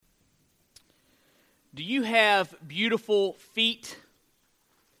Do you have beautiful feet?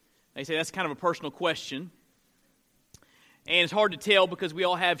 They say that's kind of a personal question. And it's hard to tell because we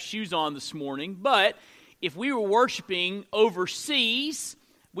all have shoes on this morning. But if we were worshiping overseas,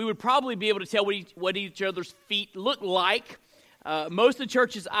 we would probably be able to tell what each other's feet look like. Most of the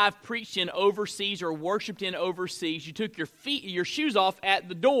churches I've preached in overseas or worshiped in overseas, you took your shoes off at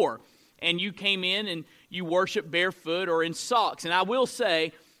the door. And you came in and you worshiped barefoot or in socks. And I will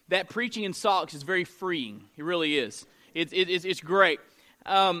say that preaching in socks is very freeing. It really is. It's great.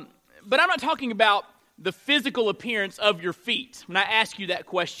 But I'm not talking about the physical appearance of your feet when I ask you that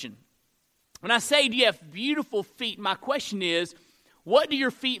question. When I say, do you have beautiful feet, my question is, what do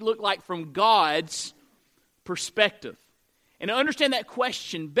your feet look like from God's perspective? And to understand that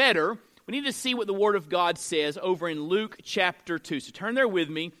question better, we need to see what the Word of God says over in Luke chapter 2. So turn there with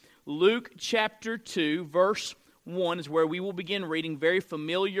me. Luke chapter 2, verse 1 is where we will begin reading. Very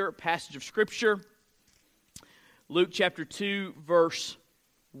familiar passage of Scripture. Luke chapter 2, verse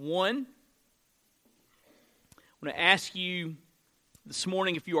 1. I want to ask you this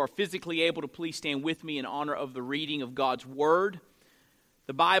morning, if you are physically able to please stand with me in honor of the reading of God's Word.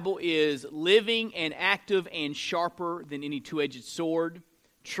 The Bible is living and active and sharper than any two-edged sword.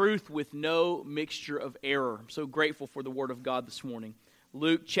 Truth with no mixture of error. I'm so grateful for the Word of God this morning.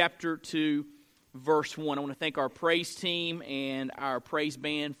 Luke chapter 2, verse 1. I want to thank our praise team and our praise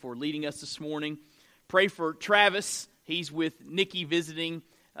band for leading us this morning. Pray for Travis. He's with Nikki visiting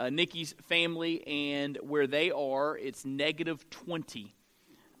Nikki's family, and where they are, it's negative 20.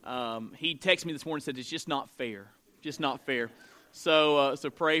 He texted me this morning and said, it's just not fair. Just not fair. So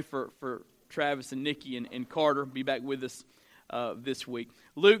pray for Travis and Nikki and Carter. Be back with us this week.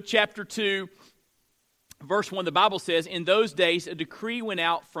 Luke chapter 2, verse 1, the Bible says, in those days a decree went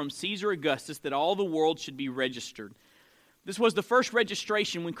out from Caesar Augustus that all the world should be registered. This was the first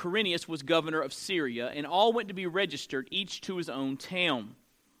registration when Quirinius was governor of Syria, and all went to be registered, each to his own town.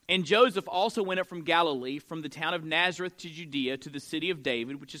 And Joseph also went up from Galilee, from the town of Nazareth to Judea, to the city of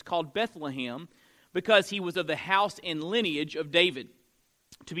David, which is called Bethlehem, because he was of the house and lineage of David,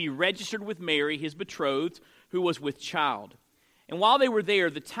 to be registered with Mary, his betrothed, who was with child. And while they were there,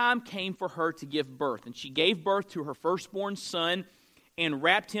 the time came for her to give birth. And she gave birth to her firstborn son, and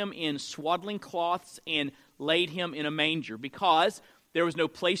wrapped him in swaddling cloths, and laid him in a manger, because there was no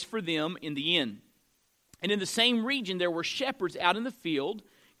place for them in the inn. And in the same region there were shepherds out in the field,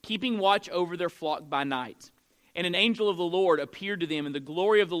 keeping watch over their flock by night. And an angel of the Lord appeared to them, and the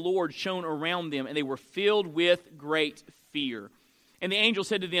glory of the Lord shone around them, and they were filled with great fear. And the angel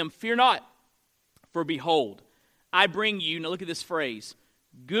said to them, fear not, for behold, I bring you, now look at this phrase,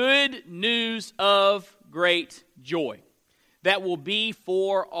 good news of great joy, that will be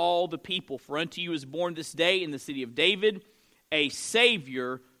for all the people. For unto you is born this day in the city of David a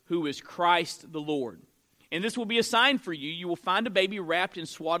Savior, who is Christ the Lord. And this will be a sign for you. You will find a baby wrapped in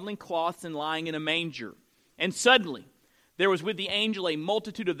swaddling cloths and lying in a manger. And suddenly there was with the angel a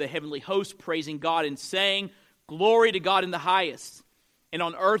multitude of the heavenly host praising God and saying, glory to God in the highest, and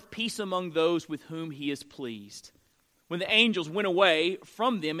on earth peace among those with whom he is pleased. When the angels went away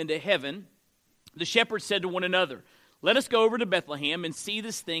from them into heaven, the shepherds said to one another, let us go over to Bethlehem and see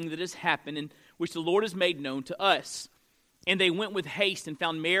this thing that has happened, and which the Lord has made known to us. And they went with haste and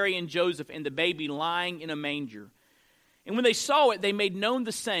found Mary and Joseph and the baby lying in a manger. And when they saw it, they made known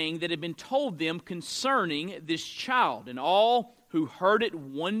the saying that had been told them concerning this child. And all who heard it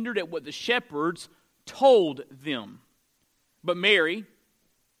wondered at what the shepherds told them. But Mary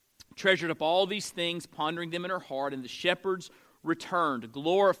treasured up all these things, pondering them in her heart. And the shepherds returned,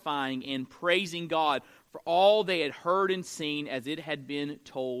 glorifying and praising God for all they had heard and seen as it had been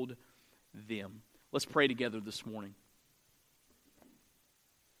told them. Let's pray together this morning.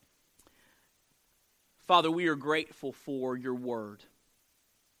 Father, we are grateful for your word.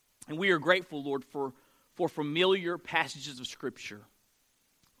 And we are grateful, Lord, for familiar passages of Scripture.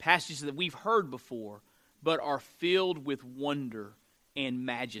 Passages that we've heard before, but are filled with wonder and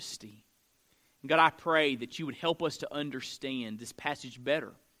majesty. And God, I pray that you would help us to understand this passage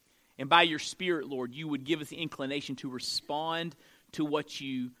better. And by your Spirit, Lord, you would give us the inclination to respond to what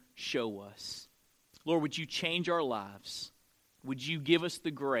you show us. Lord, would you change our lives? Would you give us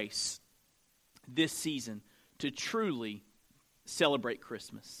the grace this season to truly celebrate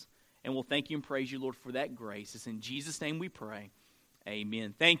Christmas? And we'll thank you and praise you, Lord, for that grace. It's in Jesus' name we pray.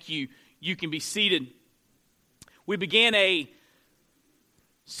 Amen. Thank you. You can be seated. We began a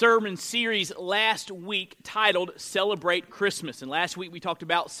sermon series last week titled Celebrate Christmas. And last week we talked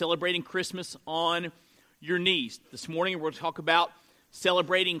about celebrating Christmas on your knees. This morning we're going to talk about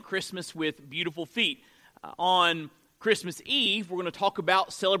celebrating Christmas with beautiful feet. On Christmas Eve, we're going to talk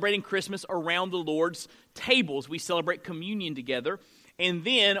about celebrating Christmas around the Lord's table as we celebrate communion together. And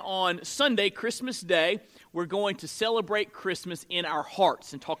then on Sunday, Christmas Day, we're going to celebrate Christmas in our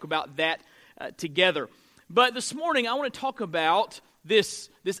hearts and talk about that together. But this morning, I want to talk about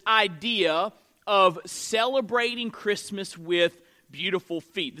this idea of celebrating Christmas with beautiful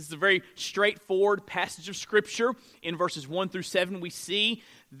feet. This is a very straightforward passage of Scripture. In verses 1 through 7, we see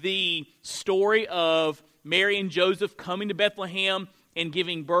the story of Mary and Joseph coming to Bethlehem and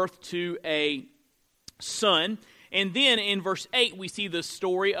giving birth to a son. And then in verse 8, we see the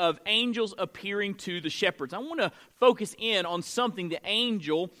story of angels appearing to the shepherds. I want to focus in on something the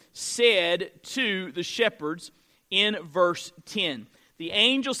angel said to the shepherds in verse 10. The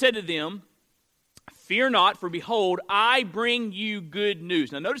angel said to them, "Fear not, for behold, I bring you good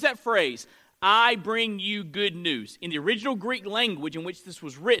news." Now notice that phrase, "I bring you good news." In the original Greek language in which this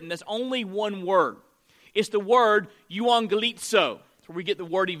was written, that's only one word. It's the word euangelizo. That's where we get the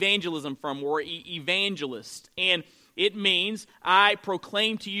word evangelism from, or evangelist. And it means I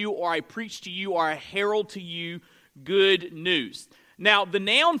proclaim to you, or I preach to you, or I herald to you good news. Now, the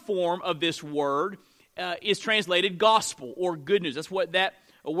noun form of this word is translated gospel, or good news. That's where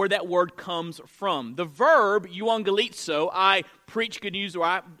that word comes from. The verb euangelizo, I preach good news, or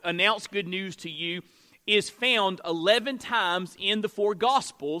I announce good news to you, is found 11 times in the four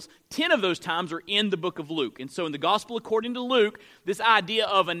Gospels. 10 of those times are in the book of Luke. And so in the Gospel according to Luke, this idea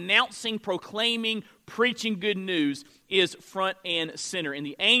of announcing, proclaiming, preaching good news is front and center. And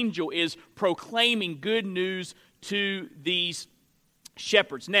the angel is proclaiming good news to these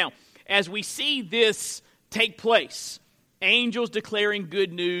shepherds. Now, as we see this take place, angels declaring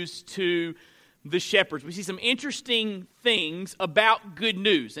good news to the shepherds, we see some interesting things about good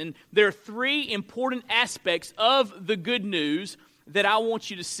news. And there are three important aspects of the good news that I want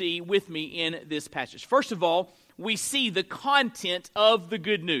you to see with me in this passage. First of all, we see the content of the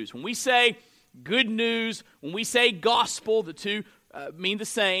good news. When we say good news, when we say gospel, the two mean the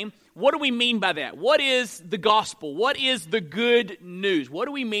same. What do we mean by that? What is the gospel? What is the good news? What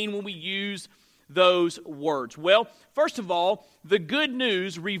do we mean when we use those words? Well, first of all, the good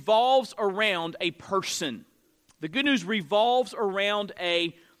news revolves around a person. The good news revolves around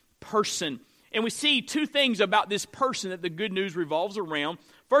a person. And we see two things about this person that the good news revolves around.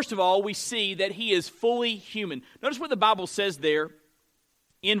 First of all, we see that he is fully human. Notice what the Bible says there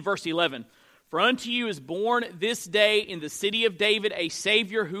in verse 11. "For unto you is born this day in the city of David a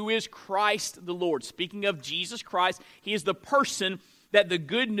Savior who is Christ the Lord." Speaking of Jesus Christ, he is the person that the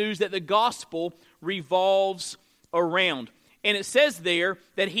good news, that the gospel revolves around. And it says there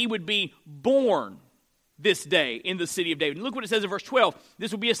that he would be born this day in the city of David. And look what it says in verse 12.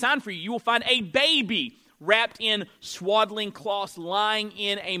 "This will be a sign for you. You will find a baby wrapped in swaddling cloths lying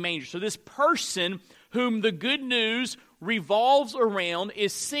in a manger." So this person whom the good news revolves around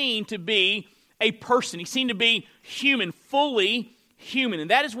is seen to be a person. He's seen to be human, fully human.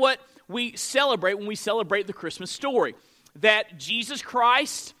 And that is what we celebrate when we celebrate the Christmas story. That Jesus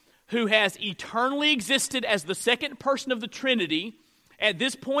Christ, who has eternally existed as the second person of the Trinity, at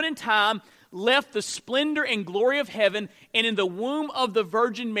this point in time, left the splendor and glory of heaven, and in the womb of the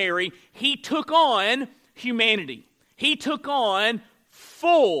Virgin Mary, he took on humanity. He took on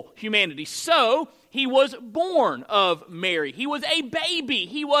full humanity. So, he was born of Mary. He was a baby.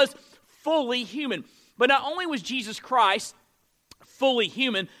 He was fully human. But not only was Jesus Christ fully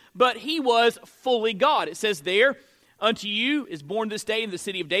human, but he was fully God. It says there, "Unto you is born this day in the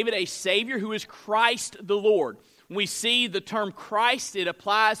city of David a Savior who is Christ the Lord." When we see the term Christ, it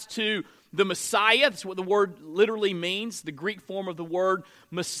applies to the Messiah. That's what the word literally means, the Greek form of the word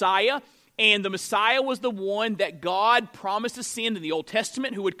Messiah. And the Messiah was the one that God promised to send in the Old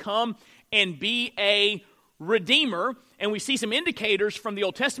Testament, who would come and be a Redeemer. And we see some indicators from the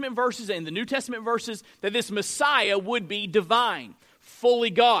Old Testament verses and the New Testament verses that this Messiah would be divine,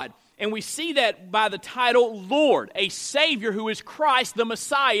 fully God. And we see that by the title Lord, a Savior who is Christ, the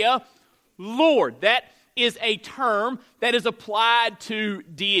Messiah, Lord. That is a term that is applied to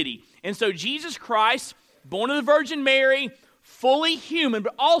deity. And so Jesus Christ, born of the Virgin Mary, fully human,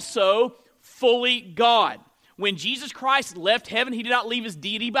 but also fully God. When Jesus Christ left heaven, he did not leave his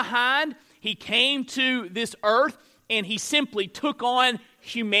deity behind. He came to this earth and he simply took on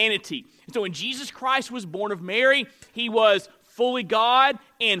humanity. And so when Jesus Christ was born of Mary, he was fully God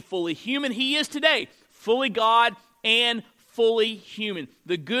and fully human. He is today fully God and fully human.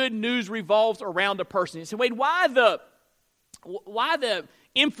 The good news revolves around a person. You say, Wade, why the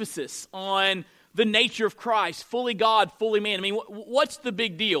emphasis on the nature of Christ, fully God, fully man? I mean, what's the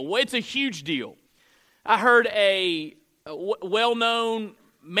big deal? Well, it's a huge deal. I heard a well-known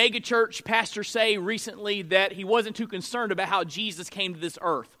megachurch pastor say recently that he wasn't too concerned about how Jesus came to this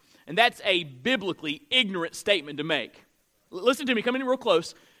earth. And that's a biblically ignorant statement to make. Listen to me, come in real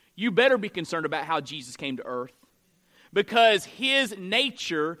close. You better be concerned about how Jesus came to earth, because his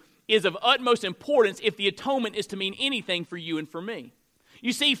nature is of utmost importance if the atonement is to mean anything for you and for me.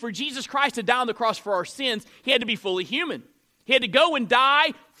 You see, for Jesus Christ to die on the cross for our sins, he had to be fully human. He had to go and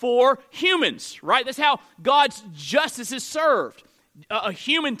die for humans, right? That's how God's justice is served. A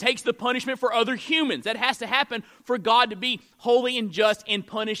human takes the punishment for other humans. That has to happen for God to be holy and just and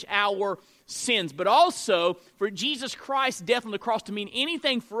punish our sins. But also, for Jesus Christ's death on the cross to mean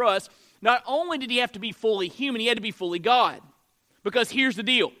anything for us, not only did he have to be fully human, he had to be fully God. Because here's the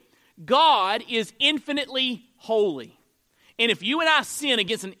deal. God is infinitely holy. And if you and I sin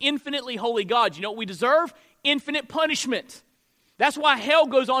against an infinitely holy God, you know what we deserve? Infinite punishment. That's why hell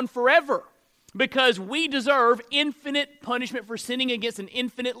goes on forever. Because we deserve infinite punishment for sinning against an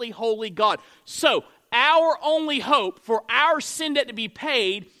infinitely holy God. So, our only hope for our sin debt to be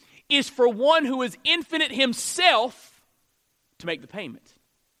paid is for one who is infinite himself to make the payment.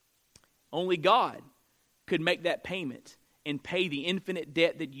 Only God could make that payment and pay the infinite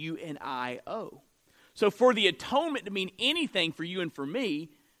debt that you and I owe. So for the atonement to mean anything for you and for me,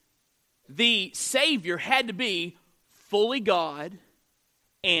 the Savior had to be fully God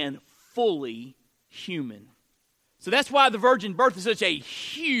and fully human. So that's why the virgin birth is such a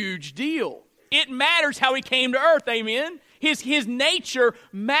huge deal. It matters how he came to earth, amen? His nature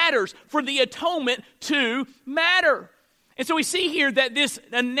matters for the atonement to matter. And so we see here that this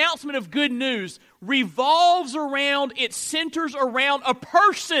announcement of good news revolves around, it centers around a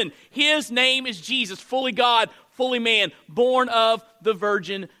person. His name is Jesus, fully God, fully man, born of the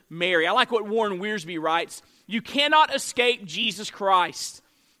Virgin Mary. I like what Warren Wiersbe writes. You cannot escape Jesus Christ.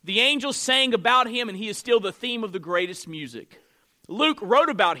 The angels sang about him, and he is still the theme of the greatest music. Luke wrote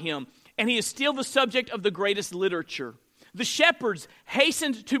about him, and he is still the subject of the greatest literature. The shepherds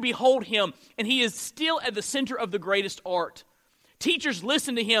hastened to behold him, and he is still at the center of the greatest art. Teachers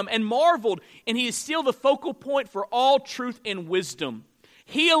listened to him and marveled, and he is still the focal point for all truth and wisdom.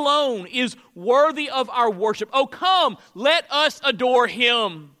 He alone is worthy of our worship. Oh, come, let us adore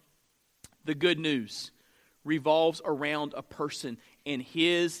him. The good news revolves around a person, and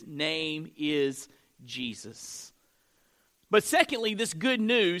his name is Jesus. But secondly, this good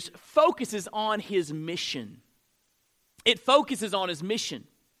news focuses on his mission. It focuses on his mission.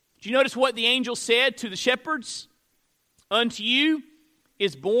 Do you notice what the angel said to the shepherds? Unto you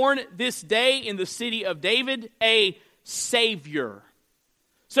is born this day in the city of David a Savior.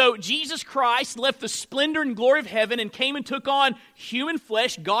 So Jesus Christ left the splendor and glory of heaven and came and took on human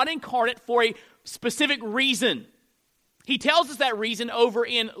flesh, God incarnate, for a specific reason. He tells us that reason over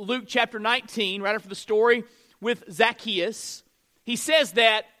in Luke chapter 19, right after the story with Zacchaeus. He says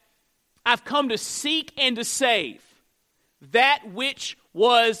that I've come to seek and to save that which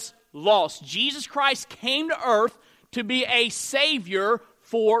was lost. Jesus Christ came to earth to be a Savior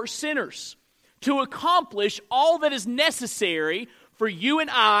for sinners, to accomplish all that is necessary for you and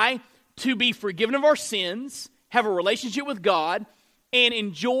I to be forgiven of our sins, have a relationship with God, and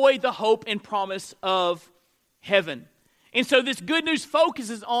enjoy the hope and promise of heaven. And so this good news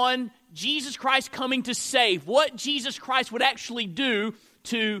focuses on Jesus Christ coming to save, what Jesus Christ would actually do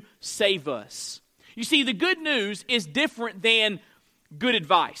to save us. You see, the good news is different than good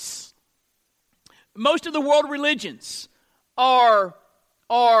advice. Most of the world religions or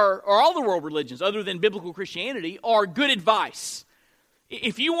all the world religions other than biblical Christianity are good advice.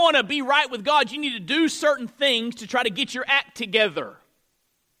 If you want to be right with God, you need to do certain things to try to get your act together.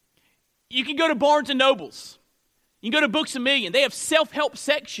 You can go to Barnes and Nobles. You can go to Books A Million. They have self-help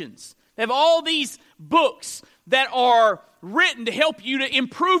sections. They have all these books that are written to help you to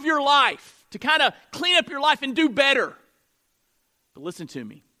improve your life, to kind of clean up your life and do better. But listen to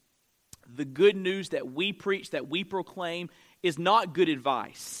me. The good news that we preach, that we proclaim, is not good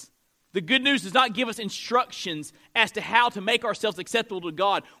advice. The good news does not give us instructions as to how to make ourselves acceptable to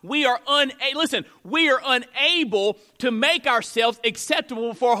God. We are unable to make ourselves acceptable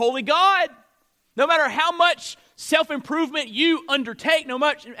before a holy God. No matter how much self-improvement you undertake,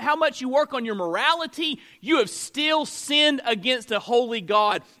 how much you work on your morality, you have still sinned against a holy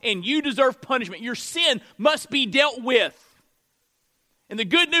God, and you deserve punishment. Your sin must be dealt with. And the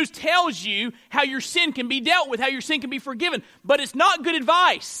good news tells you how your sin can be dealt with, how your sin can be forgiven. But it's not good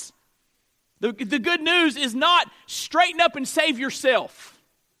advice. The good news is not straighten up and save yourself.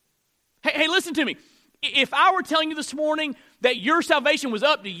 Hey, listen to me. If I were telling you this morning that your salvation was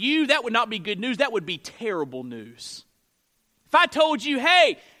up to you, that would not be good news. That would be terrible news. If I told you,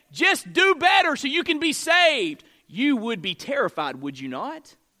 hey, just do better so you can be saved, you would be terrified, would you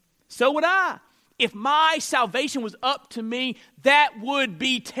not? So would I. If my salvation was up to me, that would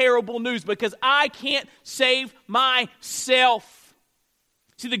be terrible news because I can't save myself.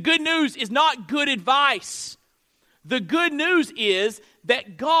 See, the good news is not good advice. The good news is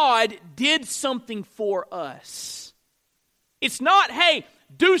that God did something for us. It's not, hey,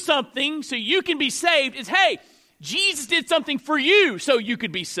 do something so you can be saved. It's, hey, Jesus did something for you so you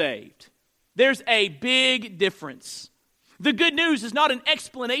could be saved. There's a big difference. The good news is not an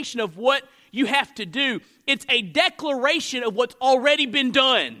explanation of what you have to do. It's a declaration of what's already been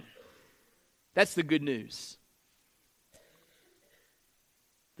done. That's the good news.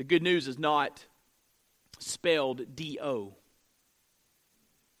 The good news is not spelled D-O.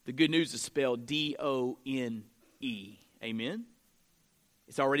 The good news is spelled D-O-N-E. Amen?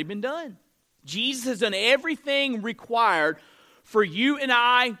 It's already been done. Jesus has done everything required for you and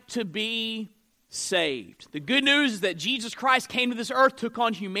I to be saved. The good news is that Jesus Christ came to this earth, took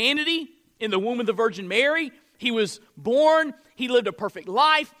on humanity in the womb of the Virgin Mary. He was born. He lived a perfect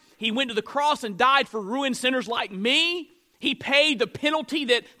life. He went to the cross and died for ruined sinners like me. He paid the penalty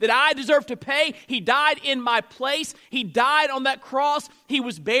that I deserve to pay. He died in my place. He died on that cross. He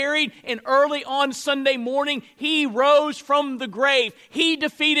was buried, and early on Sunday morning, He rose from the grave. He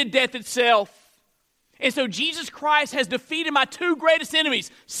defeated death itself. And so Jesus Christ has defeated my two greatest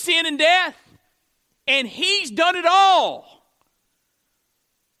enemies, sin and death, and He's done it all.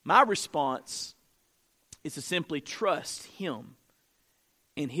 My response is to simply trust Him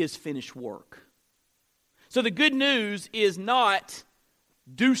and His finished work. So the good news is not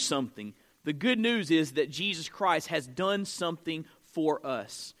do something. The good news is that Jesus Christ has done something for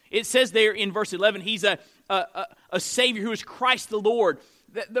us. It says there in verse 11, He's a Savior who is Christ the Lord.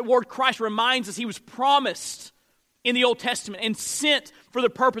 The word Christ reminds us He was promised in the Old Testament and sent for the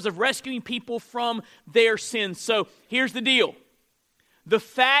purpose of rescuing people from their sins. So here's the deal. The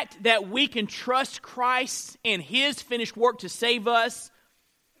fact that we can trust Christ and His finished work to save us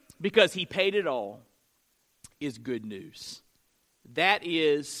because He paid it all is good news. That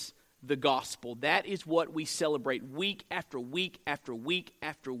is the gospel. That is what we celebrate week after week after week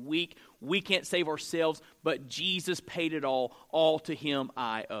after week. We can't save ourselves, but Jesus paid it all to Him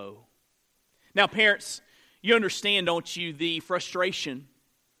I owe. Now, parents, you understand, don't you, the frustration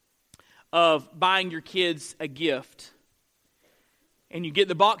of buying your kids a gift. And you get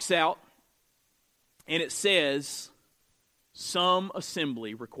the box out, and it says, some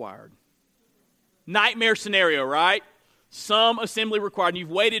assembly required. Nightmare scenario, right? Some assembly required, and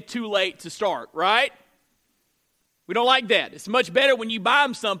you've waited too late to start, right? We don't like that. It's much better when you buy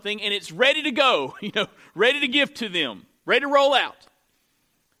them something and it's ready to go, ready to give to them, ready to roll out.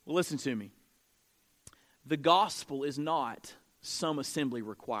 Well, listen to me. The gospel is not some assembly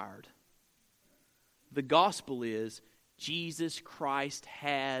required. The gospel is Jesus Christ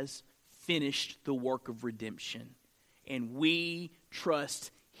has finished the work of redemption, and we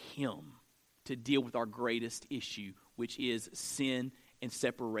trust Him to deal with our greatest issue, which is sin and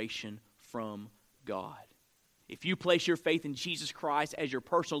separation from God. If you place your faith in Jesus Christ as your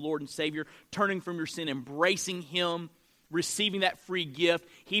personal Lord and Savior, turning from your sin, embracing Him, receiving that free gift,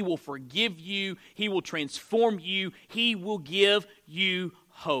 He will forgive you, He will transform you, He will give you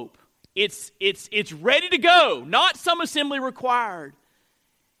hope. It's ready to go, not some assembly required.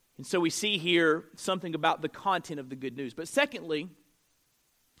 And so we see here something about the content of the good news. But secondly,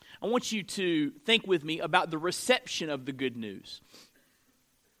 I want you to think with me about the reception of the good news.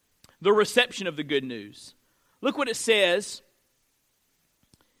 The reception of the good news. Look what it says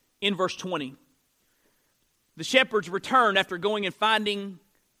in verse 20. The shepherds returned after going and finding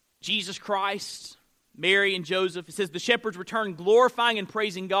Jesus Christ, Mary and Joseph. It says, the shepherds returned glorifying and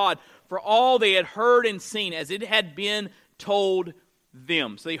praising God for all they had heard and seen as it had been told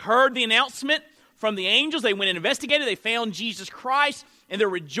them. So they heard the announcement from the angels. They went and investigated. They found Jesus Christ, and they're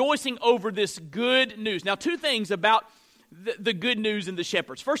rejoicing over this good news. Now, two things about the good news and the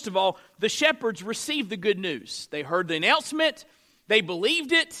shepherds. First of all, the shepherds received the good news. They heard the announcement. They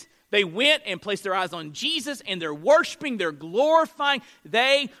believed it. They went and placed their eyes on Jesus, and they're worshiping, they're glorifying.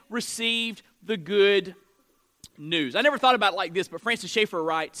 They received the good news. I never thought about it like this, but Francis Schaeffer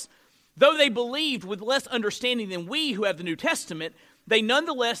writes, though they believed with less understanding than we who have the New Testament, they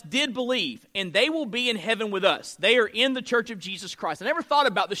nonetheless did believe, and they will be in heaven with us. They are in the church of Jesus Christ. I never thought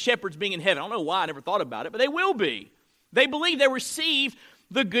about the shepherds being in heaven. I don't know why I never thought about it, but they will be. They believe, they received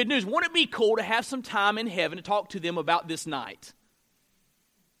the good news. Wouldn't it be cool to have some time in heaven to talk to them about this night?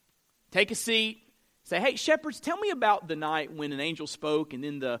 Take a seat, say, hey, shepherds, tell me about the night when an angel spoke and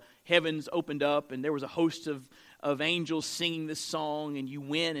then the heavens opened up and there was a host of angels singing this song and you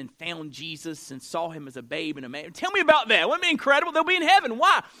went and found Jesus and saw him as a babe in a manger. Tell me about that. Wouldn't it be incredible? They'll be in heaven.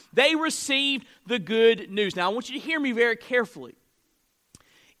 Why? They received the good news. Now, I want you to hear me very carefully.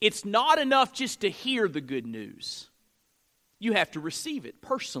 It's not enough just to hear the good news. You have to receive it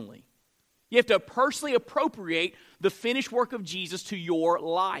personally. You have to personally appropriate the finished work of Jesus to your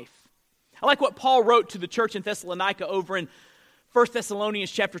life. I like what Paul wrote to the church in Thessalonica over in 1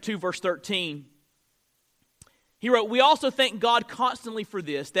 Thessalonians chapter 2, verse 13. He wrote, we also thank God constantly for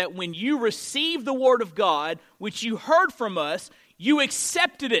this, that when you received the word of God, which you heard from us, you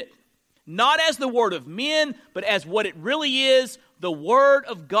accepted it, not as the word of men, but as what it really is, the word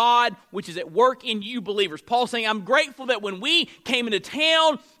of God, which is at work in you believers. Paul's saying, I'm grateful that when we came into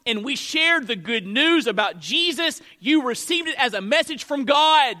town and we shared the good news about Jesus, you received it as a message from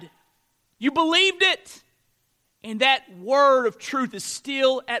God. You believed it. And that word of truth is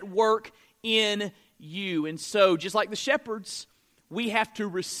still at work in you. And so, just like the shepherds, we have to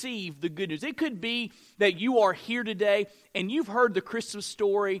receive the good news. It could be that you are here today and you've heard the Christmas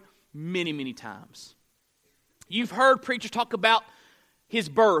story many, many times. You've heard preachers talk about his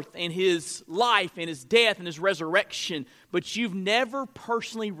birth and his life and his death and his resurrection, but you've never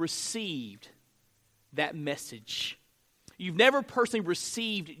personally received that message. You've never personally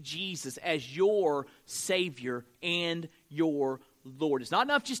received Jesus as your Savior and your Lord. It's not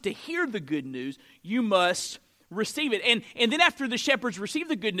enough just to hear the good news. You must receive it. And then after the shepherds receive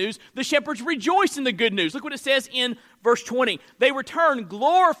the good news, the shepherds rejoice in the good news. Look what it says in verse 20. They returned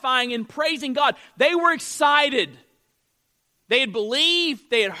glorifying and praising God. They were excited. They had believed,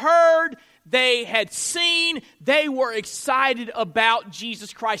 they had heard, they had seen. They were excited about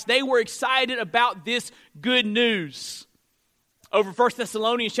Jesus Christ. They were excited about this good news. Over 1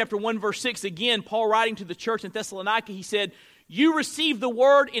 Thessalonians chapter 1, verse 6, again, Paul writing to the church in Thessalonica, he said, you received the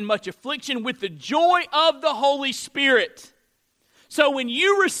word in much affliction with the joy of the Holy Spirit. So when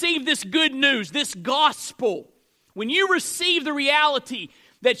you receive this good news, this gospel, when you receive the reality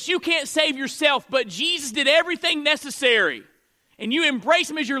that you can't save yourself, but Jesus did everything necessary, and you embrace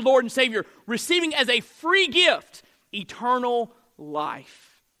him as your Lord and Savior, receiving as a free gift eternal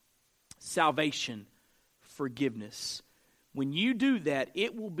life, salvation, forgiveness. When you do that,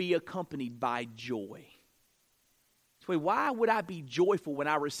 it will be accompanied by joy. So why would I be joyful when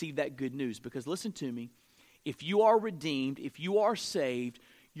I receive that good news? Because listen to me, if you are redeemed, if you are saved,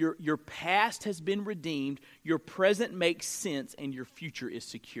 your past has been redeemed, your present makes sense, and your future is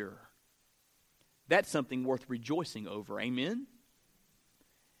secure. That's something worth rejoicing over. Amen?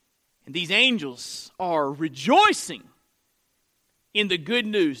 And these angels are rejoicing in the good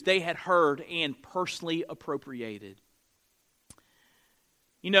news they had heard and personally appropriated.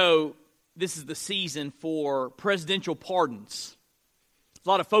 You know, this is the season for presidential pardons. There's a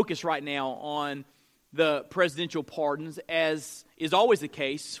lot of focus right now on the presidential pardons, as is always the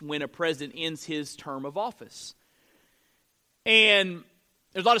case when a president ends his term of office. And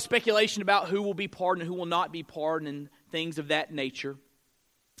there's a lot of speculation about who will be pardoned and who will not be pardoned and things of that nature.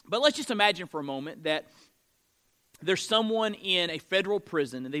 But let's just imagine for a moment that there's someone in a federal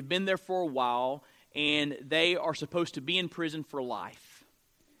prison and they've been there for a while and they are supposed to be in prison for life.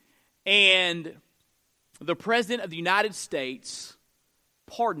 And the President of the United States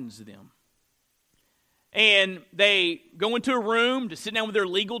pardons them. And they go into a room to sit down with their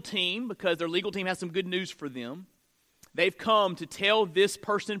legal team because their legal team has some good news for them. They've come to tell this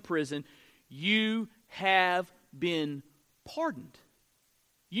person in prison, you have been pardoned.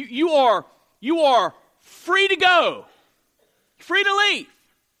 You are free to go, free to leave.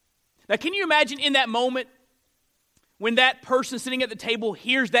 Now, can you imagine in that moment when that person sitting at the table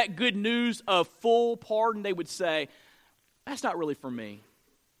hears that good news of full pardon, they would say, that's not really for me.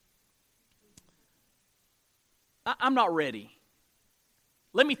 I'm not ready.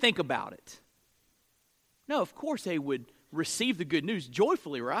 Let me think about it. No, of course they would receive the good news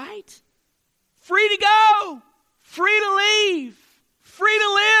joyfully, right? Free to go, free to leave, free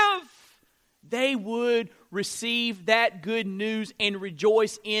to live. They would receive that good news and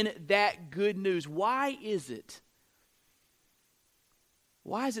rejoice in that good news. Why is it?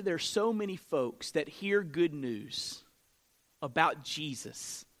 Why is it there are so many folks that hear good news about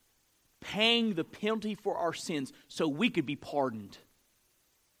Jesus paying the penalty for our sins so we could be pardoned?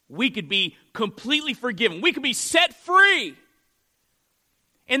 We could be completely forgiven. We could be set free.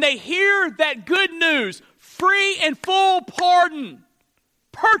 And they hear that good news, free and full pardon,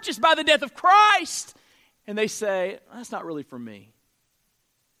 purchased by the death of Christ. And they say, that's not really for me.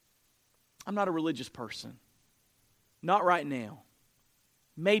 I'm not a religious person. Not right now.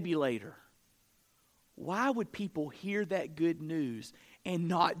 Maybe later. why would people hear that good news and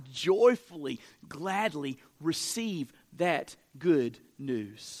not joyfully, gladly receive that good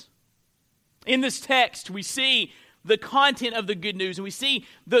news? In this text, we see the content of the good news, and we see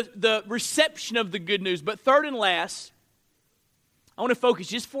the reception of the good news. But third and last, I want to focus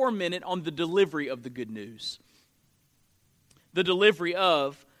just for a minute on the delivery of the good news. The delivery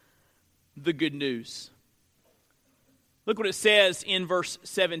of the good news. Look what it says in verse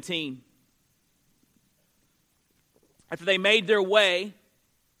 17. After they made their way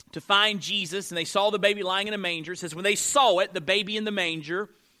to find Jesus, and they saw the baby lying in a manger, it says, when they saw it, the baby in the manger,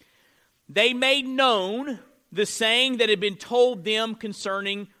 they made known the saying that had been told them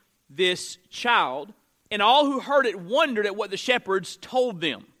concerning this child. And all who heard it wondered at what the shepherds told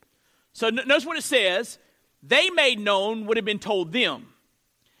them. So notice what it says. They made known what had been told them.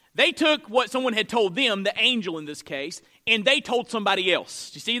 They took what someone had told them, the angel in this case, and they told somebody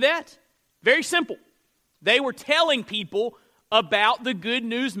else. Do you see that? Very simple. They were telling people about the good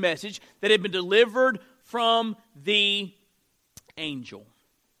news message that had been delivered from the angel.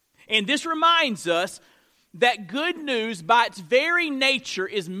 And this reminds us that good news by its very nature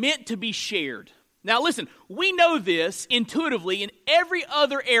is meant to be shared. Now listen, we know this intuitively in every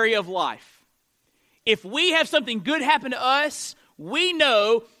other area of life. If we have something good happen to us, we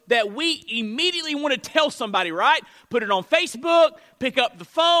know that we immediately want to tell somebody, right? Put it on Facebook, pick up the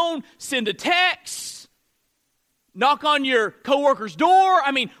phone, send a text, knock on your coworker's door.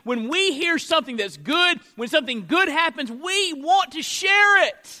 I mean, when we hear something that's good, when something good happens, we want to share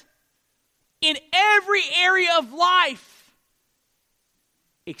it in every area of life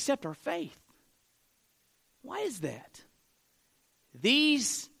except our faith. Why is that?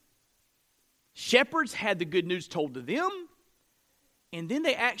 These shepherds had the good news told to them, and then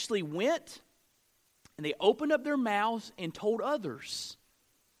they actually went and they opened up their mouths and told others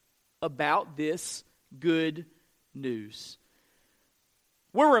about this good news.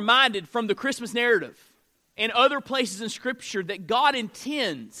 We're reminded from the Christmas narrative and other places in Scripture that God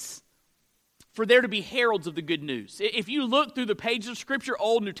intends for there to be heralds of the good news. If you look through the pages of Scripture,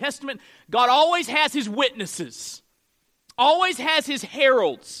 Old and New Testament, God always has His witnesses, always has His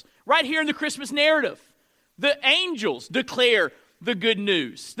heralds. Right here in the Christmas narrative, the angels declare the good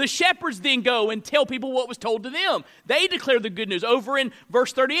news. The shepherds then go and tell people what was told to them. They declare the good news. Over in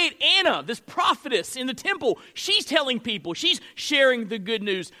verse 38, Anna, this prophetess in the temple, she's telling people, she's sharing the good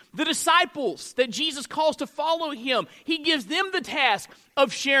news. The disciples that Jesus calls to follow Him, He gives them the task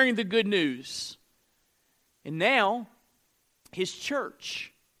of sharing the good news. And now, His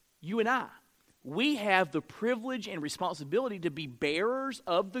church, you and I, we have the privilege and responsibility to be bearers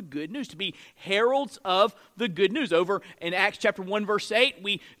of the good news, to be heralds of the good news. Over in Acts chapter 1, verse 8,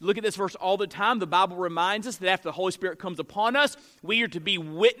 we look at this verse all the time. The Bible reminds us that after the Holy Spirit comes upon us, we are to be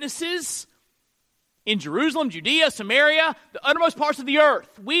witnesses in Jerusalem, Judea, Samaria, the uttermost parts of the earth.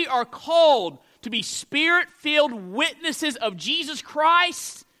 We are called to be Spirit-filled witnesses of Jesus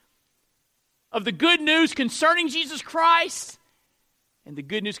Christ, of the good news concerning Jesus Christ, and the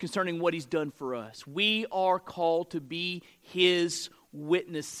good news concerning what He's done for us. We are called to be His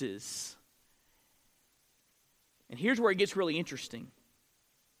witnesses. And here's where it gets really interesting.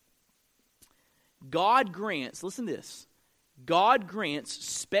 God grants, listen to this, God grants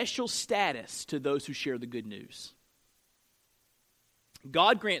special status to those who share the good news.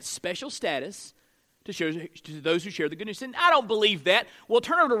 God grants special status to those who share the good news. And I don't believe that. Well,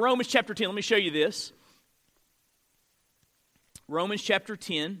 turn over to Romans chapter 10. Let me show you this. Romans chapter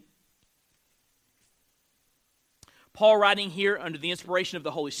 10. Paul, writing here under the inspiration of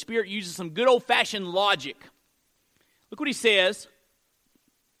the Holy Spirit, uses some good old-fashioned logic. Look what he says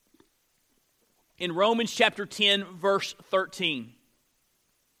in Romans chapter 10, verse 13.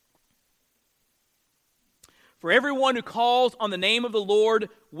 For everyone who calls on the name of the Lord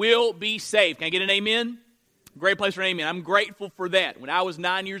will be saved. Can I get an amen? Great place for an amen. I'm grateful for that. When I was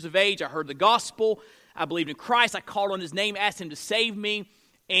 9 years of age, I heard the gospel. I believed in Christ. I called on His name, asked Him to save me,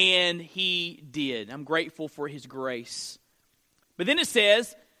 and He did. I'm grateful for His grace. But then it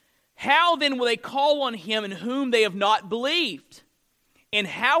says, how then will they call on Him in whom they have not believed? And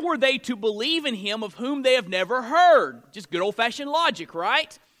how were they to believe in Him of whom they have never heard? Just good old-fashioned logic,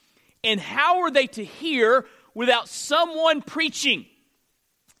 right? And how are they to hear without someone preaching?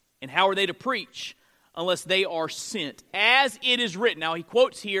 And how are they to preach unless they are sent? As it is written. Now he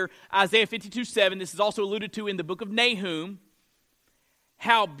quotes here Isaiah 52:7. This is also alluded to in the book of Nahum.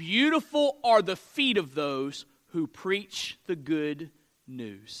 How beautiful are the feet of those who preach the good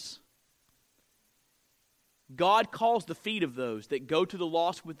news. God calls the feet of those that go to the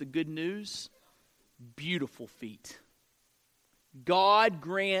lost with the good news beautiful feet. God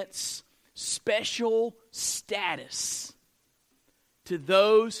grants special status to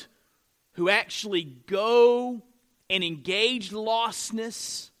those who actually go and engage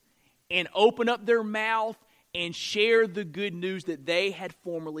lostness and open up their mouth and share the good news that they had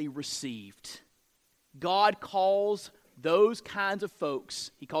formerly received. God calls those kinds of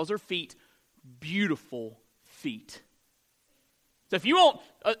folks, He calls their feet, beautiful feet. So if you want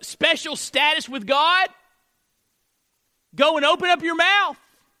a special status with God, go and open up your mouth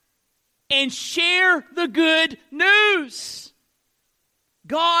and share the good news.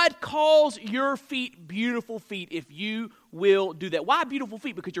 God calls your feet beautiful feet if you will do that. Why beautiful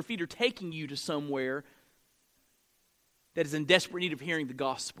feet? Because your feet are taking you to somewhere that is in desperate need of hearing the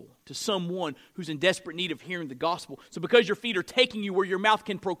gospel, to someone who's in desperate need of hearing the gospel. So because your feet are taking you where your mouth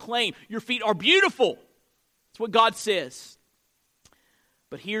can proclaim, your feet are beautiful. That's what God says.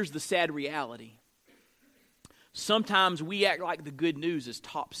 But here's the sad reality. Sometimes we act like the good news is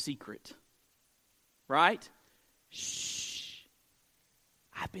top secret. Right? Shh.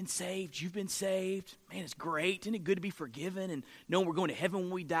 I've been saved. You've been saved. Man, it's great. Isn't it good to be forgiven and knowing we're going to heaven when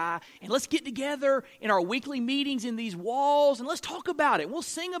we die? And let's get together in our weekly meetings in these walls and let's talk about it. We'll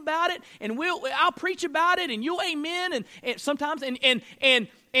sing about it and I'll preach about it and you'll amen and sometimes and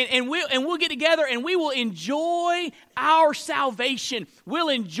we'll get together and we will enjoy our salvation. We'll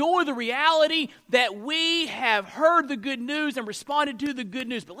enjoy the reality that we have heard the good news and responded to the good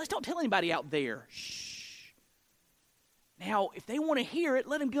news. But let's don't tell anybody out there. Shh. Now, if they want to hear it,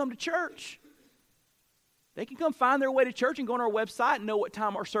 let them come to church. They can come find their way to church and go on our website and know what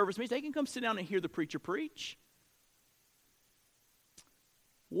time our service means. They can come sit down and hear the preacher preach.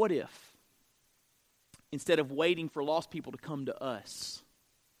 What if, instead of waiting for lost people to come to us,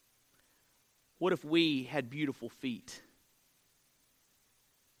 what if we had beautiful feet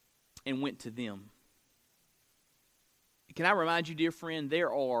and went to them? Can I remind you, dear friend,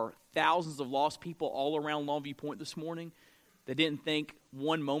 there are thousands of lost people all around Longview Point this morning that didn't think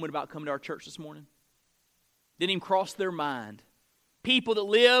one moment about coming to our church this morning. Didn't even cross their mind. People that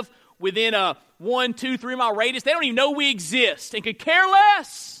live within a 1, 2, 3 mile radius, they don't even know we exist and could care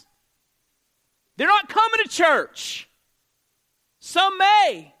less. They're not coming to church. Some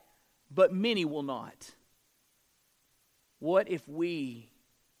may, but many will not. What if we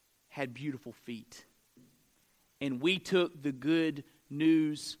had beautiful feet and we took the good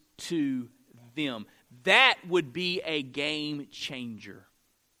news to them? That would be a game changer.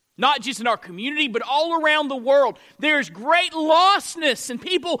 Not just in our community, but all around the world. There's great lostness, and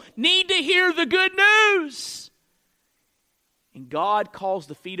people need to hear the good news. And God calls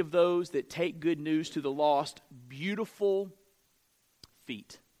the feet of those that take good news to the lost beautiful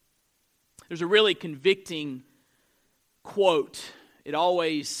feet. There's a really convicting quote. It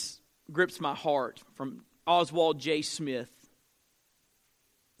always grips my heart, from Oswald J. Smith.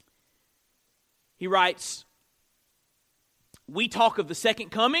 He writes, "We talk of the second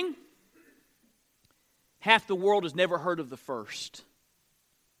coming. Half the world has never heard of the first."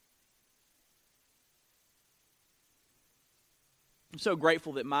 I'm so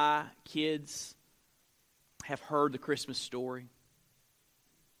grateful that my kids have heard the Christmas story.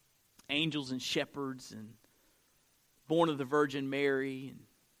 Angels and shepherds and born of the Virgin Mary and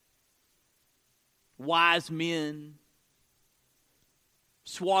wise men,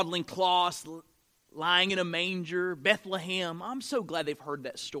 swaddling cloths, lying in a manger, Bethlehem. I'm so glad they've heard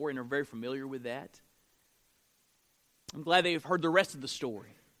that story and are very familiar with that. I'm glad they've heard the rest of the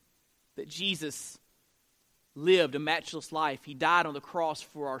story, that Jesus lived a matchless life. He died on the cross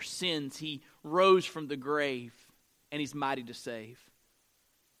for our sins. He rose from the grave, and He's mighty to save.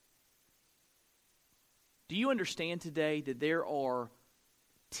 Do you understand today that there are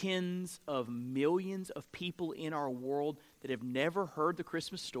tens of millions of people in our world that have never heard the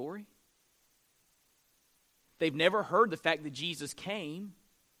Christmas story? They've never heard the fact that Jesus came,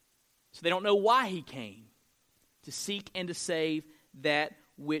 so they don't know why He came, to seek and to save that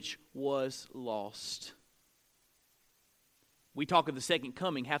which was lost. We talk of the second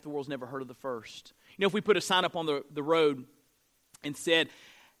coming. Half the world's never heard of the first. You know, if we put a sign up on the road and said,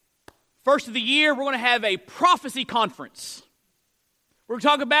 first of the year, we're going to have a prophecy conference. We're going to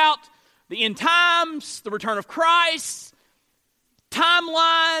talk about the end times, the return of Christ,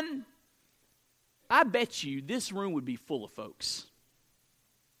 timeline. I bet you this room would be full of folks.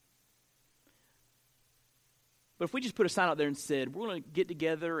 But if we just put a sign out there and said, we're going to get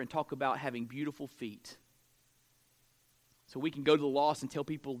together and talk about having beautiful feet, so we can go to the lost and tell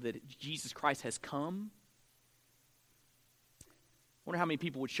people that Jesus Christ has come, I wonder how many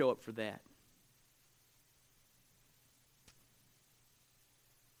people would show up for that.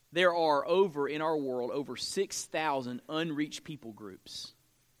 There are in our world, over 6,000 unreached people groups.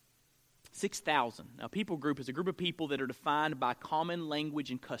 6,000. Now, people group is a group of people that are defined by common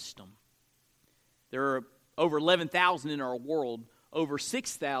language and custom. There are over 11,000 in our world. Over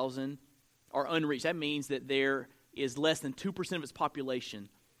 6,000 are unreached. That means that there is less than 2% of its population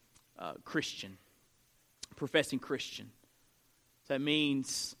Christian, professing Christian. So that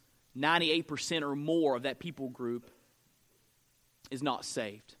means 98% or more of that people group is not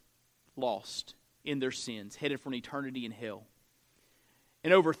saved, lost in their sins, headed for an eternity in hell.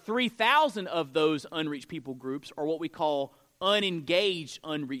 And over 3,000 of those unreached people groups are what we call unengaged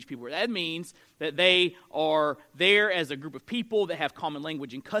unreached people. That means that they are there as a group of people that have common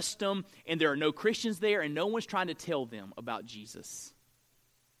language and custom, and there are no Christians there, and no one's trying to tell them about Jesus.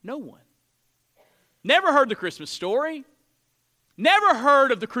 No one. Never heard the Christmas story. Never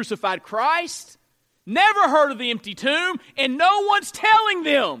heard of the crucified Christ. Never heard of the empty tomb, and no one's telling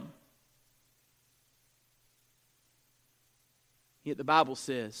them. Yet the Bible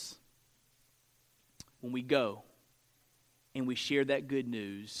says, when we go and we share that good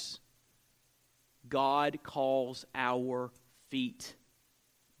news, God calls our feet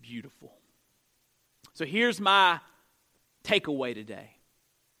beautiful. So here's my takeaway today.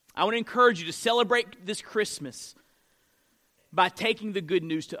 I want to encourage you to celebrate this Christmas by taking the good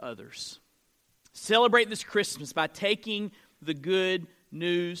news to others. Celebrate this Christmas by taking the good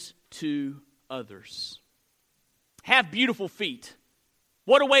news to others. Have beautiful feet.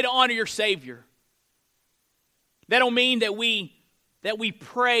 What a way to honor your Savior. That don't mean that we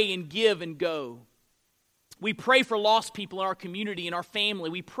pray and give and go. We pray for lost people in our community, in our family.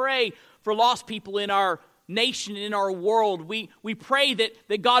 We pray for lost people in our nation and in our world. We pray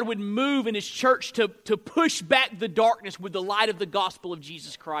that God would move in His church to push back the darkness with the light of the gospel of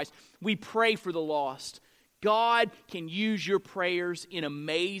Jesus Christ. We pray for the lost. God can use your prayers in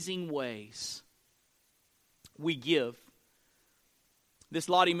amazing ways. We give. This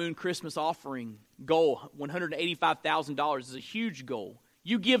Lottie Moon Christmas offering goal, $185,000, is a huge goal.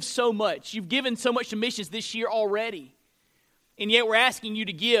 You give so much. You've given so much to missions this year already. And yet we're asking you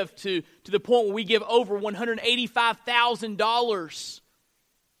to give to the point where we give over $185,000.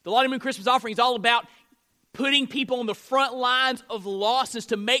 The Lottie Moon Christmas offering is all about putting people on the front lines of losses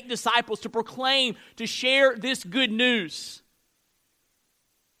to make disciples, to proclaim, to share this good news.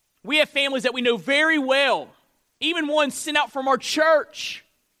 We have families that we know very well, even ones sent out from our church,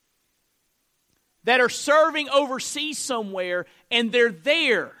 that are serving overseas somewhere, and they're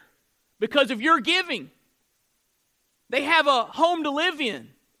there because of your giving. They have a home to live in.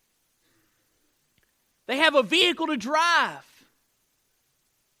 They have a vehicle to drive.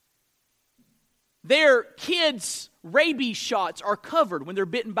 Their kids' rabies shots are covered when they're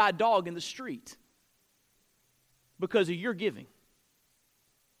bitten by a dog in the street because of your giving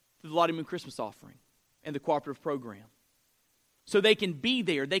to the Lottie Moon Christmas offering and the cooperative program. So they can be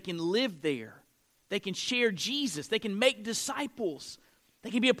there. They can live there. They can share Jesus. They can make disciples.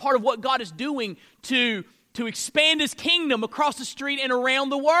 They can be a part of what God is doing to expand His kingdom across the street and around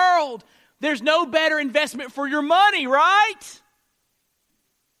the world. There's no better investment for your money, right?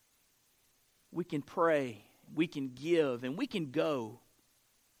 We can pray, we can give, and we can go.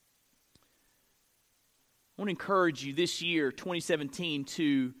 I want to encourage you this year, 2017,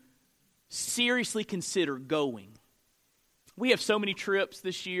 to seriously consider going. We have so many trips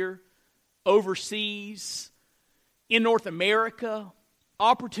this year, overseas, in North America,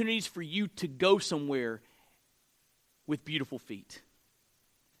 opportunities for you to go somewhere with beautiful feet.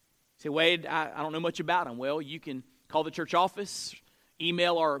 You say, Wade, I don't know much about them. Well, you can call the church office,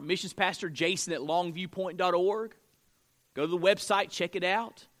 email our missions pastor, Jason, at longviewpoint.org. Go to the website, check it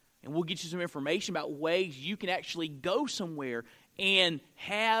out, and we'll get you some information about ways you can actually go somewhere and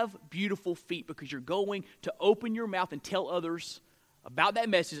have beautiful feet, because you're going to open your mouth and tell others about that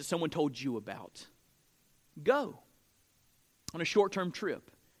message that someone told you about. Go on a short-term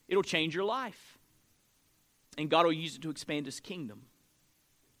trip. It'll change your life, and God will use it to expand His kingdom.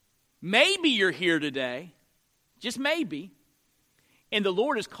 Maybe you're here today, just maybe, and the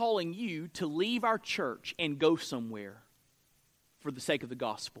Lord is calling you to leave our church and go somewhere for the sake of the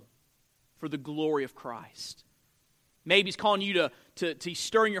gospel, for the glory of Christ. Maybe He's calling you to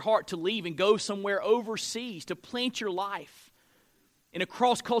stir in your heart to leave and go somewhere overseas, to plant your life in a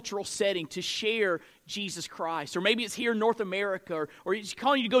cross-cultural setting, to share Jesus Christ. Or maybe it's here in North America, or He's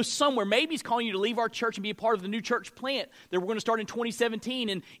calling you to go somewhere. Maybe He's calling you to leave our church and be a part of the new church plant that we're going to start in 2017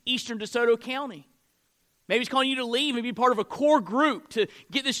 in eastern DeSoto County. Maybe He's calling you to leave and be part of a core group to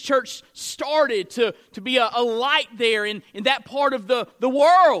get this church started, to be a light there in that part of the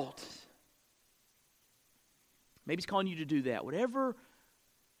world. Maybe He's calling you to do that. Whatever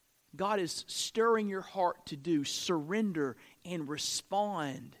God is stirring your heart to do, surrender and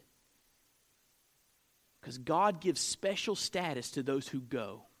respond Because God gives special status to those who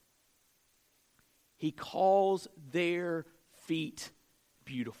go. He calls their feet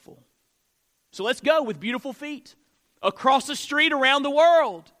beautiful. So let's go with beautiful feet. Across the street, around the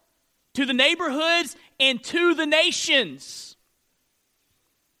world. To the neighborhoods and to the nations.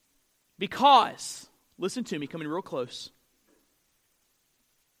 Because, listen to me, coming real close.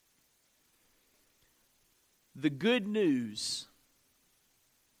 The good news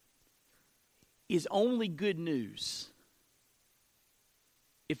is only good news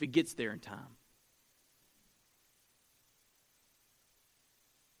if it gets there in time.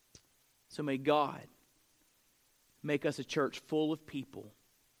 So may God make us a church full of people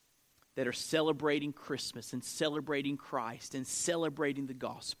that are celebrating Christmas and celebrating Christ and celebrating the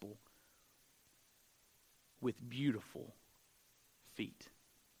gospel with beautiful feet.